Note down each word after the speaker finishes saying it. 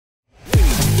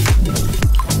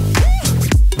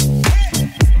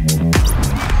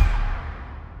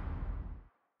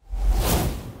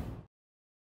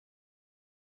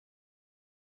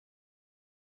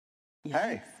Yes.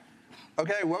 Hey.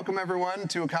 Okay, welcome everyone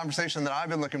to a conversation that I've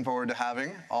been looking forward to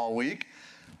having all week.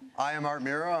 I am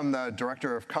Mirrow. I'm the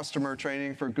Director of Customer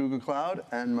Training for Google Cloud,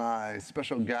 and my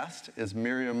special guest is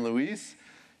Miriam Louise.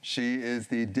 She is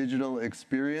the digital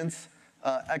experience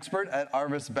expert at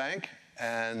Arvest Bank,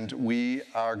 and we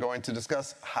are going to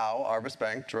discuss how Arvest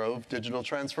Bank drove digital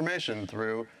transformation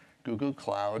through Google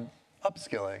Cloud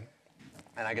upskilling.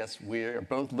 And I guess we are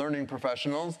both learning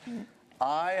professionals.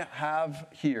 I have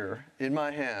here in my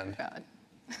hand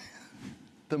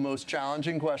the most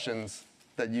challenging questions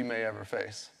that you may ever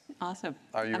face. Awesome.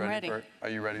 I'm ready. Are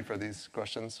you ready for these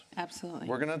questions? Absolutely.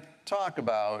 We're going to talk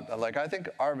about, I think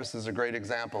Arvest is a great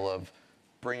example of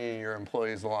bringing your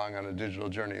employees along on a digital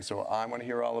journey. So I want to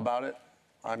hear all about it.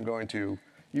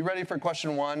 You ready for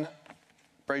question one?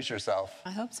 Brace yourself.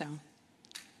 I hope so.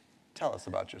 Tell us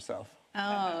about yourself.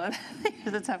 Oh,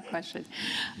 that's a tough question.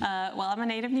 Well, I'm a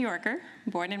native New Yorker,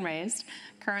 born and raised,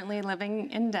 currently living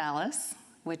in Dallas,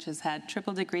 which has had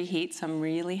triple-degree heat, so I'm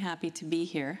really happy to be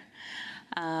here.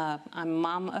 I'm a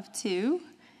mom of two,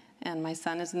 and my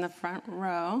son is in the front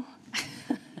row,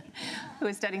 who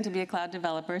is studying to be a cloud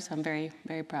developer, so I'm very,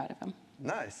 very proud of him.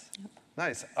 Nice. Yep.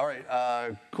 Nice. All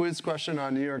right, quiz question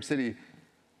on New York City.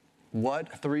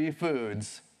 What three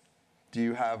foods do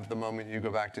you have the moment you go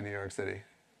back to New York City?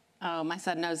 Oh, my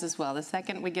son knows as well. The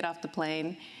second we get off the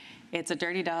plane, it's a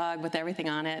dirty dog with everything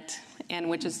on it, and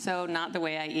which is so not the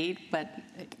way I eat, but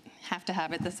have to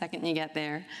have it the second you get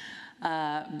there.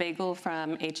 Bagel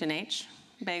from H&H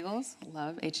Bagels.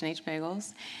 Love H&H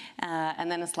Bagels.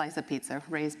 And then a slice of pizza,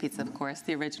 Ray's Pizza, of course,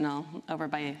 the original, over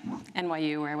by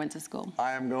NYU where I went to school.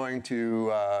 I am going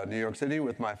to New York City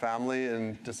with my family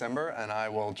in December, and I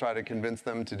will try to convince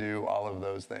them to do all of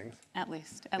those things. At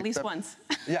least once.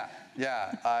 Yeah.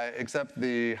 Except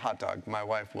the hot dog. My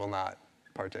wife will not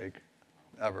partake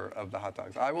ever of the hot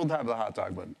dogs. I will have the hot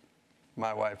dog, but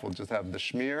my wife will just have the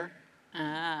schmear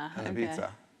and the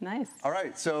pizza. Nice. All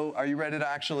right, so are you ready to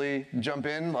actually jump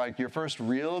in? Like your first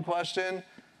real question?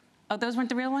 Oh, those weren't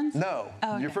the real ones? No.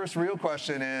 Oh, okay. Your first real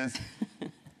question is,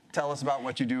 tell us about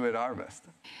what you do at Arvest.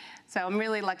 So I'm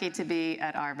really lucky to be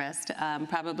at Arvest.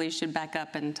 Probably should back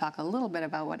up and talk a little bit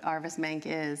about what Arvest Bank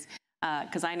is.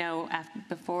 Because I know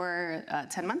before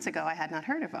 10 months ago, I had not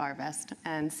heard of Arvest.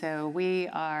 And so we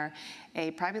are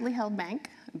a privately held bank,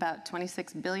 about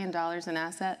 $26 billion in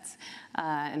assets,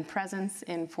 and presence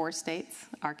in 4 states,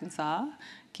 Arkansas,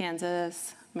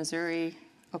 Kansas, Missouri,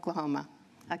 Oklahoma.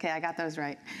 Okay, I got those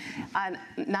right.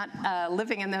 Not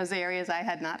living in those areas, I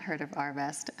had not heard of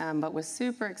Arvest, but was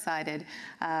super excited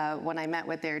when I met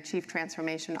with their Chief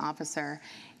Transformation Officer.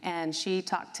 And she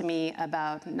talked to me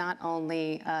about not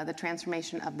only the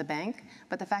transformation of the bank,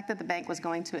 but the fact that the bank was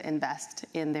going to invest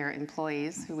in their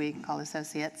employees, who we call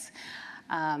associates,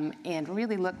 and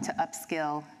really look to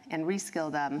upskill and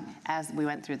reskill them as we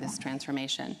went through this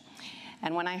transformation.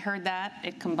 And when I heard that,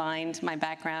 it combined my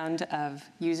background of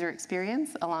user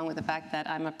experience along with the fact that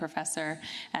I'm a professor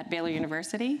at Baylor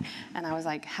University. And I was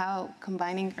like, how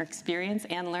combining experience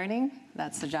and learning,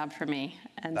 that's the job for me.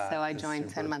 And so I joined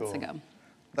 10 months ago.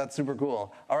 That's super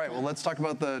cool. All right, well, let's talk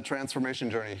about the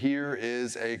transformation journey. Here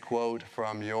is a quote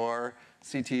from your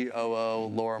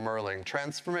CTOO, Laura Merling.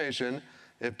 Transformation,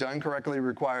 if done correctly,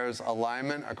 requires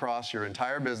alignment across your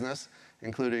entire business,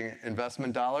 including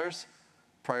investment dollars,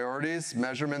 priorities,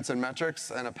 measurements and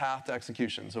metrics, and a path to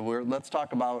execution. So let's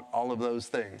talk about all of those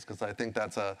things, because I think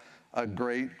that's a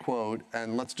great quote.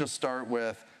 And let's just start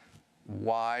with,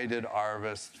 why did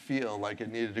Arvest feel like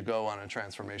it needed to go on a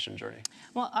transformation journey?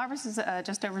 Well, Arvest is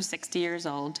just over 60 years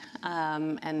old,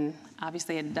 and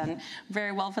obviously had done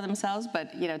very well for themselves,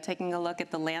 but taking a look at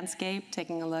the landscape,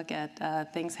 taking a look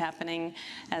at things happening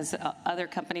as other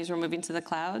companies were moving to the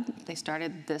cloud, they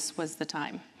started, this was the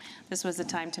time. This was the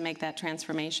time to make that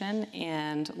transformation,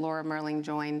 and Laura Merling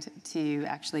joined to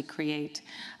actually create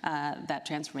that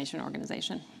transformation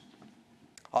organization.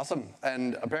 Awesome.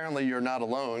 And apparently you're not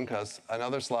alone, because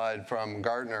another slide from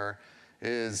Gartner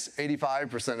is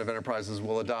 85% of enterprises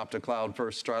will adopt a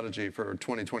cloud-first strategy for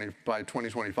by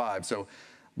 2025. So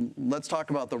let's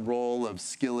talk about the role of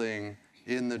skilling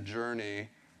in the journey.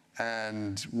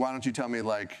 And why don't you tell me,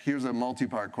 here's a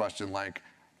multi-part question,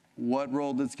 what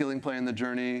role did skilling play in the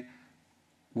journey?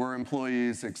 Were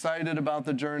employees excited about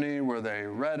the journey? Were they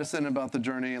reticent about the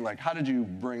journey? How did you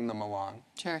bring them along?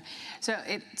 Sure. So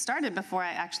it started before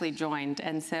I actually joined.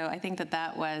 And so I think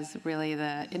that was really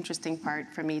the interesting part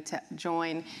for me to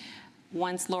join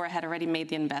once Laura had already made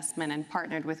the investment and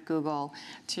partnered with Google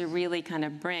to really kind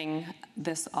of bring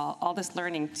this all this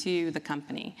learning to the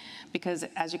company. Because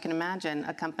as you can imagine,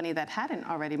 a company that hadn't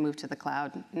already moved to the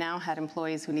cloud now had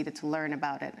employees who needed to learn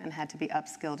about it and had to be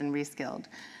upskilled and reskilled.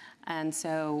 And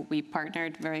so we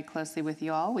partnered very closely with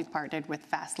you all. We partnered with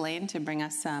Fastlane to bring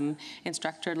us some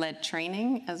instructor-led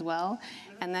training as well.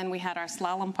 And then we had our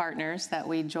slalom partners that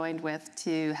we joined with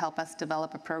to help us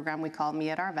develop a program we call Me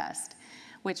at Arvest,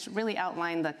 which really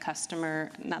outlined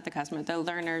the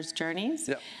learners' journeys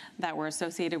that were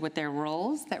associated with their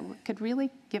roles that could really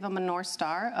give them a North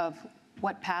Star of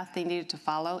what path they needed to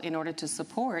follow in order to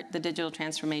support the digital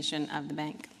transformation of the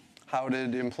bank. How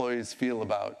did employees feel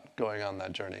about going on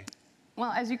that journey?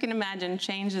 Well, as you can imagine,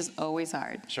 change is always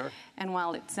hard. Sure. And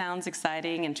while it sounds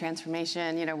exciting and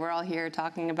transformation, we're all here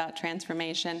talking about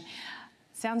transformation,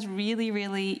 sounds really,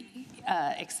 really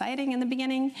exciting in the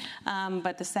beginning,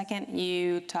 but the second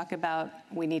you talk about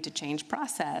we need to change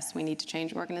process, we need to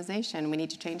change organization, we need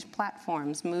to change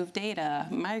platforms, move data,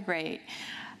 migrate,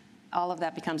 all of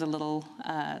that becomes a little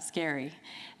scary.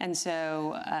 And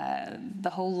so the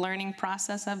whole learning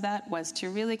process of that was to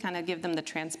really kind of give them the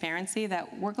transparency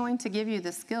that we're going to give you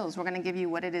the skills, we're going to give you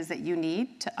what it is that you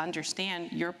need to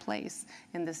understand your place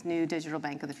in this new digital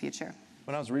bank of the future.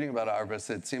 When I was reading about Arvest,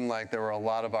 it seemed like there were a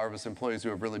lot of Arvest employees who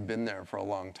have really been there for a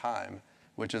long time,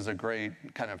 which is a great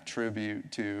kind of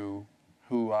tribute to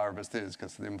who Arvest is,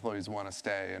 because the employees want to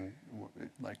stay, and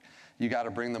like you got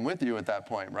to bring them with you at that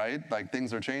point, right? Like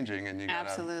things are changing, and you got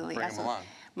to bring them along.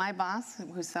 My boss,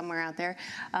 who's somewhere out there,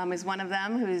 is one of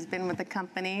them who's been with the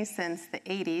company since the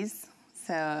 80s.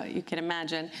 So you can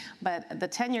imagine. But the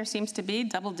tenure seems to be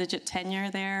double-digit tenure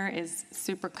there is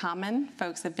super common.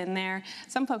 Folks have been there.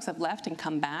 Some folks have left and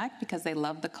come back because they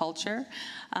love the culture.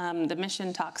 The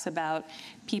mission talks about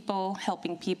people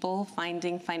helping people,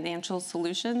 finding financial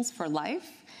solutions for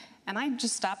life. And I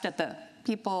just stopped at the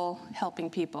people helping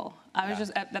people. I was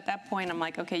just, at that point, I'm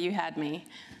like, okay, you had me.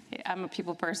 I'm a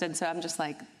people person, so I'm just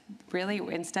like, really,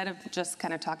 instead of just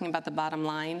kind of talking about the bottom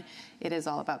line, it is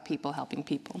all about people helping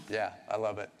people. Yeah, I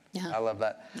love it. Yeah. I love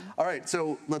that. Yeah. All right,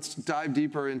 so let's dive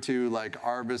deeper into like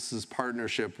Arvest's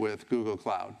partnership with Google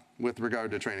Cloud with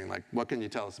regard to training. Like, what can you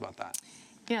tell us about that?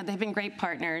 Yeah, they've been great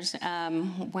partners.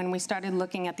 When we started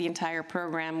looking at the entire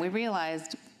program, we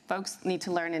realized folks need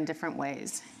to learn in different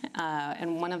ways.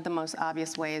 And one of the most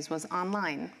obvious ways was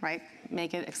online, right?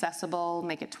 Make it accessible,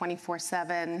 make it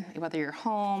 24/7, whether you're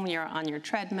home, you're on your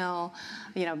treadmill,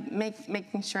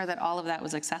 making sure that all of that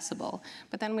was accessible.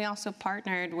 But then we also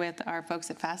partnered with our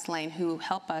folks at Fastlane who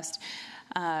help us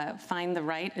find the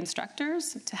right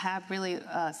instructors to have really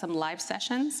some live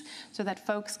sessions so that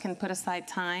folks can put aside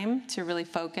time to really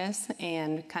focus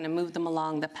and kind of move them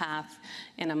along the path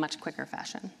in a much quicker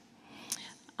fashion.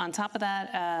 On top of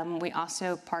that, we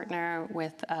also partner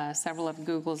with several of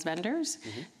Google's vendors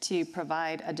to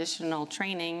provide additional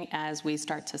training as we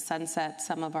start to sunset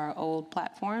some of our old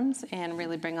platforms and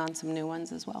really bring on some new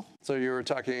ones as well. So you were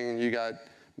talking, you got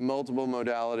multiple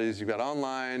modalities. You've got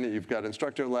online, you've got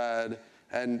instructor-led,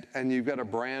 and you've got a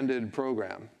branded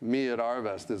program. Me at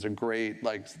Arvest is a great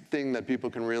thing that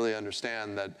people can really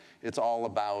understand that it's all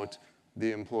about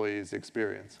the employee's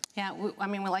experience. Yeah,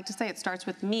 we like to say it starts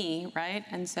with me, right?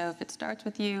 And so if it starts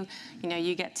with you,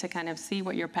 you get to kind of see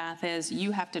what your path is.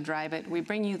 You have to drive it. We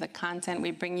bring you the content.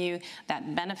 We bring you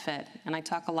that benefit. And I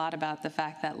talk a lot about the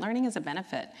fact that learning is a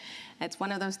benefit. It's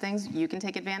one of those things, you can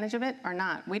take advantage of it or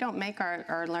not. We don't make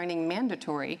our learning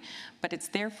mandatory, but it's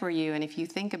there for you. And if you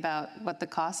think about what the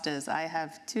cost is, I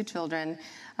have 2 children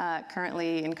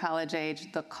currently in college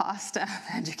age. The cost of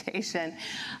education,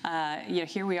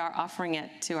 here we are offering it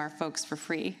to our folks for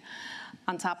free.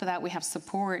 On top of that, we have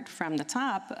support from the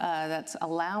top that's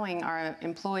allowing our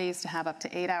employees to have up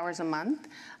to 8 hours a month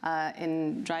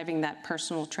in driving that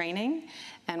personal training.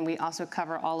 And we also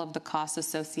cover all of the costs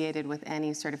associated with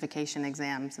any certification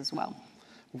exams as well.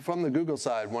 From the Google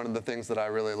side, one of the things that I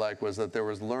really liked was that there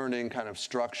was learning kind of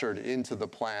structured into the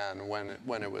plan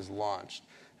when it was launched.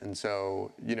 And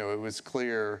so, it was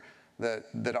clear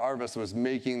that Arvest was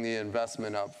making the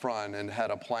investment up front and had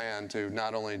a plan to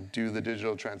not only do the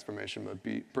digital transformation, but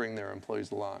bring their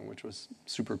employees along, which was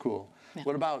super cool. Yeah.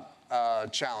 What about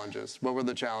challenges? What were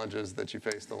the challenges that you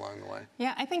faced along the way?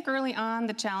 Yeah, I think early on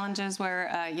the challenges were,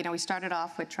 we started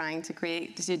off with trying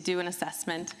to do an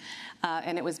assessment,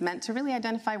 and it was meant to really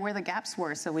identify where the gaps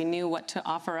were so we knew what to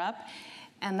offer up.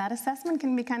 And that assessment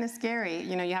can be kind of scary.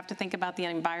 You know, you have to think about the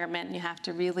environment, and you have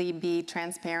to really be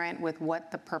transparent with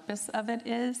what the purpose of it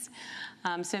is.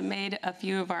 So it made a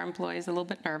few of our employees a little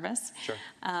bit nervous. Sure.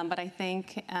 But I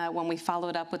think when we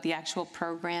followed up with the actual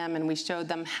program and we showed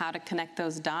them how to connect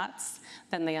those dots,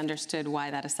 then they understood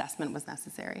why that assessment was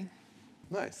necessary.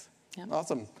 Nice. Yep.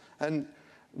 Awesome. And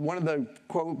one of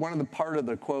the part of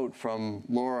the quote from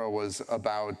Laura was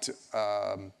about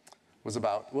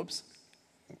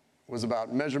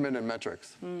measurement and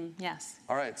metrics. Yes.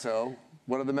 All right, so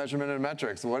what are the measurement and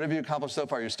metrics? What have you accomplished so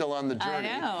far? You're still on the journey.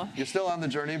 I know. You're still on the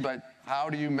journey, but how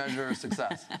do you measure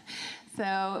success?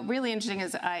 So really interesting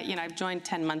is I've joined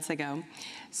 10 months ago.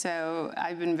 So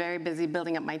I've been very busy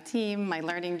building up my team. My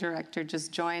learning director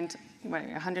just joined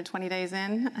 120 days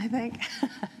in, I think.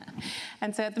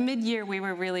 And so at the mid-year, we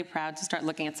were really proud to start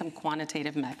looking at some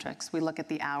quantitative metrics. We look at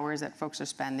the hours that folks are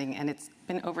spending, and it's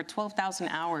been over 12,000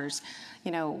 hours. You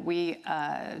know, we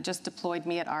just deployed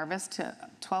Me at Arvest to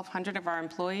 1,200 of our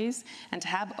employees, and to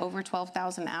have over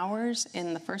 12,000 hours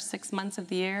in the first 6 months of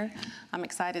the year, I'm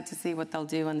excited to see what they'll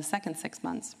do in the second 6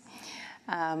 months.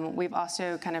 We've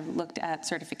also kind of looked at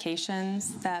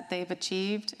certifications that they've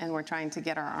achieved, and we're trying to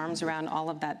get our arms around all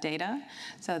of that data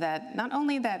so that not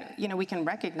only that we can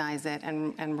recognize it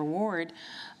and reward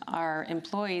our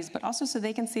employees, but also so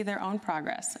they can see their own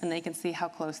progress and they can see how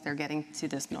close they're getting to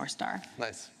this North Star.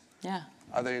 Nice. Yeah.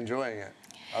 Are they enjoying it?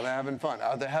 Are they having fun?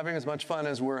 Are they having as much fun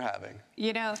as we're having?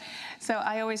 You know, so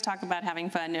I always talk about having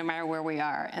fun no matter where we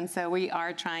are. And so we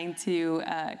are trying to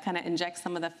kind of inject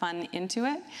some of the fun into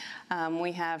it.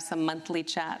 We have some monthly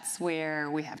chats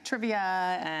where we have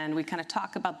trivia and we kind of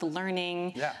talk about the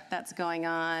learning that's going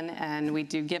on. And we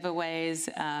do giveaways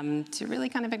to really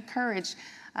kind of encourage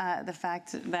the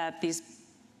fact that these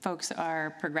folks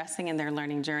are progressing in their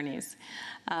learning journeys.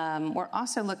 We're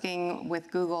also looking with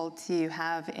Google to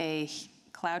have a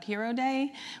Cloud Hero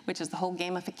Day, which is the whole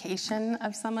gamification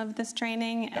of some of this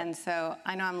training. Yep. And so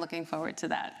I know I'm looking forward to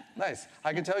that. Nice.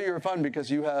 I can tell you're fun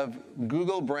because you have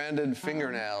Google-branded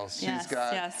fingernails. Yes, She's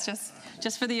got, yes,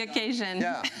 just for the occasion.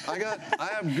 Yeah, I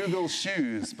have Google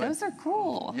shoes. But those are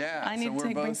cool. Yeah, I need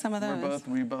to bring some of those.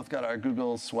 We both got our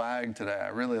Google swag today. I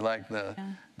really like the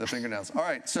fingernails. All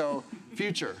right, so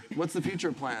future. What's the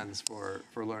future plans for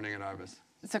learning at Arvest?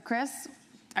 So Chris,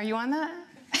 are you on that?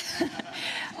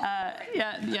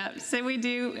 Yeah. So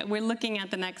we're looking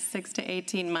at the next 6 to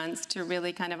 18 months to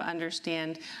really kind of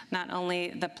understand not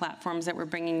only the platforms that we're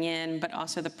bringing in, but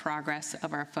also the progress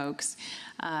of our folks.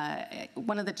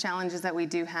 One of the challenges that we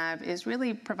do have is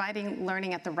really providing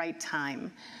learning at the right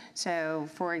time. So,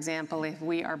 for example, if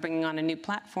we are bringing on a new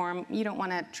platform, you don't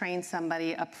want to train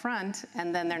somebody up front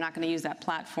and then they're not going to use that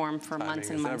platform for months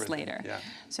and months later. Yeah.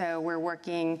 So we're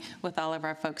working with all of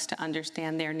our folks to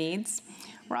understand their needs.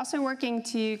 We're also working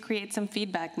to create some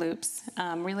feedback loops,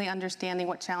 really understanding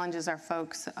what challenges our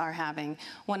folks are having.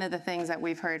 One of the things that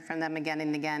we've heard from them again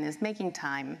and again is making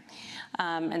time.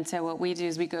 And so what we do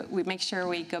is we make sure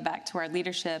we go back to our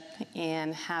leadership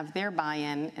and have their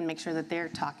buy-in and make sure that they're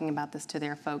talking about this to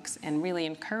their folks and really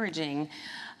encouraging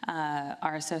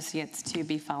our associates to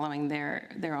be following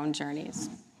their own journeys.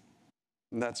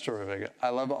 That's terrific. I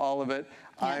love all of it.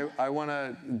 Yeah. I want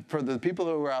to, for the people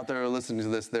who are out there listening to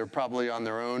this, they're probably on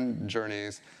their own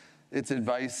journeys. It's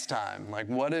advice time. Like,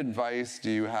 what advice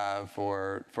do you have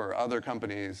for other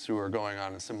companies who are going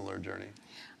on a similar journey?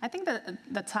 I think that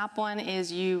the top one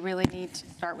is you really need to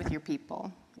start with your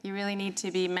people. You really need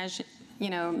to be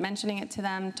mentioning it to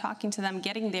them, talking to them,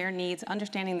 getting their needs,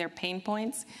 understanding their pain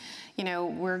points. You know,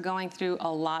 we're going through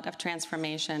a lot of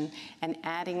transformation, and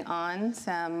adding on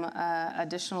some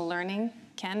additional learning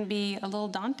can be a little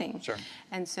daunting. Sure.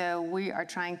 And so we are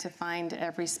trying to find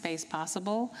every space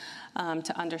possible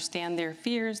to understand their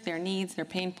fears, their needs, their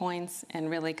pain points, and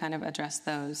really kind of address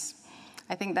those.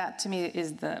 I think that, to me,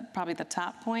 is probably the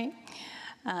top point.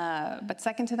 But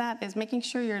second to that is making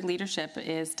sure your leadership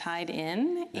is tied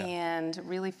in and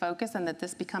really focused, and that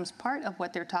this becomes part of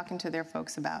what they're talking to their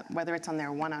folks about, whether it's on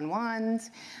their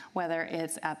one-on-ones, whether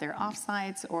it's at their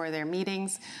offsites or their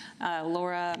meetings.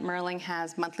 Laura Merling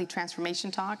has monthly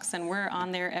transformation talks, and we're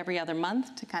on there every other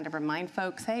month to kind of remind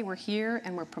folks, hey, we're here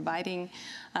and we're providing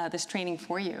this training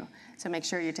for you. So make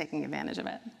sure you're taking advantage of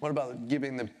it. What about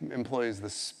giving the employees the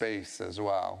space as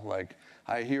well? Like,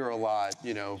 I hear a lot,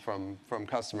 from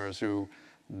customers who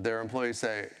their employees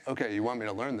say, okay, you want me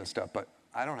to learn this stuff, but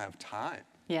I don't have time.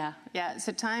 Yeah.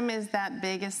 So time is that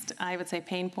biggest, I would say,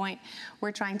 pain point.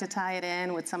 We're trying to tie it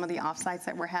in with some of the offsites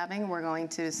that we're having. We're going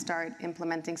to start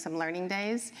implementing some learning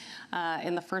days.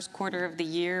 In the first quarter of the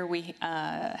year, we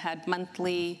had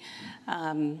monthly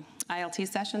ILT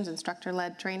sessions,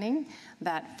 instructor-led training,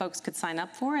 that folks could sign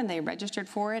up for, and they registered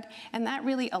for it. And that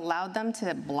really allowed them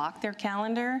to block their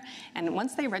calendar. And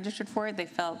once they registered for it, they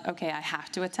felt, okay, I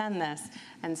have to attend this.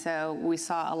 And so we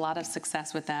saw a lot of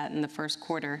success with that in the first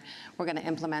quarter. We're going to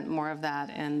implement more of that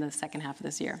in the second half of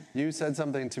this year. You said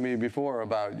something to me before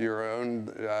about your own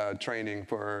training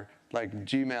for like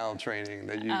Gmail training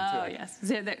that you took. Oh, yes.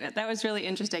 So that was really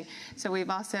interesting. So we've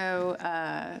also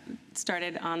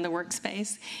started on the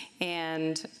workspace,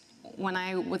 and when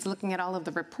I was looking at all of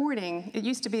the reporting, it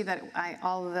used to be that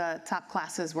all of the top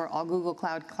classes were all Google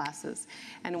Cloud classes.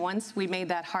 And once we made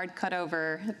that hard cut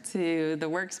over to the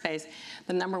workspace,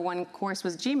 the #1 course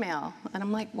was Gmail. And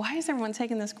I'm like, why is everyone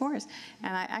taking this course?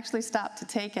 And I actually stopped to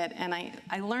take it, and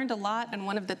I learned a lot. And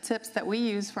one of the tips that we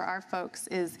use for our folks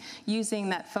is using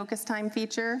that focus time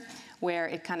feature, where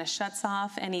it kind of shuts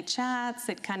off any chats.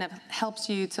 It kind of helps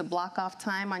you to block off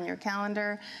time on your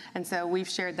calendar. And so we've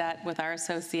shared that with our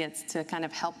associates to kind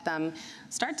of help them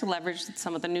start to leverage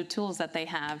some of the new tools that they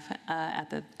have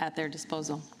at their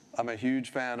disposal. I'm a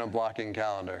huge fan of blocking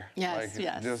calendar. Yes,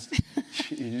 yes.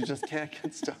 You just can't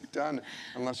get stuff done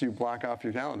unless you block off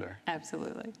your calendar.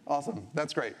 Absolutely. Awesome,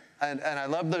 that's great. And I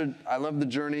love the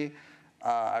journey.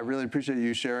 I really appreciate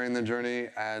you sharing the journey.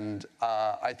 And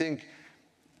I think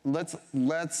let's do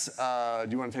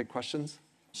you want to take questions?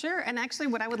 Sure, and actually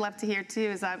what I would love to hear too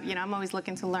is, I'm always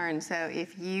looking to learn. So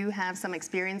if you have some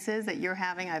experiences that you're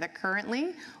having either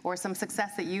currently or some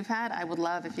success that you've had, I would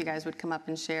love if you guys would come up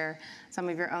and share some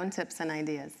of your own tips and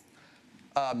ideas.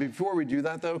 Before we do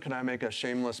that though, can I make a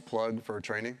shameless plug for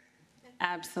training?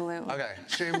 Absolutely. Okay,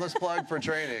 shameless plug for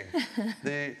training.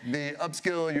 The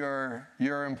upskill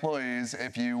your employees.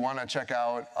 If you want to check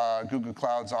out Google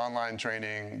Cloud's online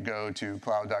training, go to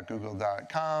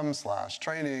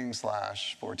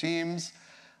cloud.google.com/training/4teams.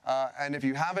 And if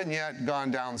you haven't yet gone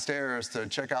downstairs to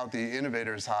check out the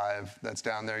Innovators Hive that's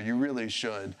down there, you really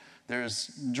should.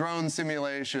 There's drone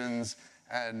simulations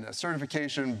and a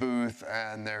certification booth,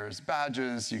 and there's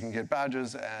badges. You can get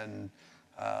badges and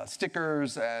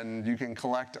stickers, and you can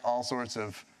collect all sorts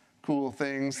of cool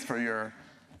things for your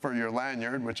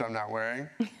lanyard, which I'm not wearing.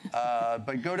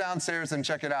 But go downstairs and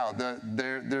check it out.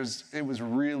 It was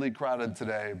really crowded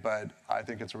today, but I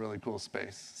think it's a really cool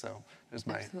space. So there's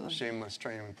my shameless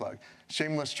training plug.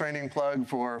 Shameless training plug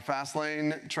for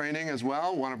Fastlane Training as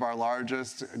well, one of our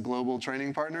largest global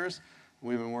training partners.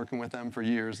 We've been working with them for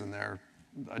years, and they're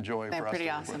a joy for us. They're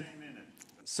pretty awesome.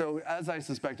 So as I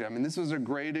suspected, this was a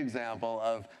great example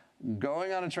of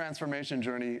going on a transformation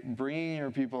journey, bringing your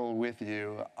people with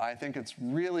you. I think it's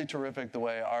really terrific the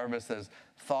way Arvest has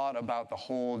thought about the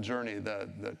whole journey,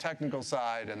 the technical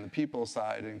side and the people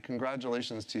side, and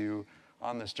congratulations to you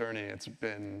on this journey. It's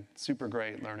been super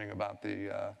great learning about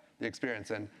the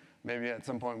experience, and maybe at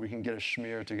some point we can get a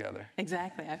schmear together.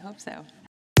 Exactly, I hope so.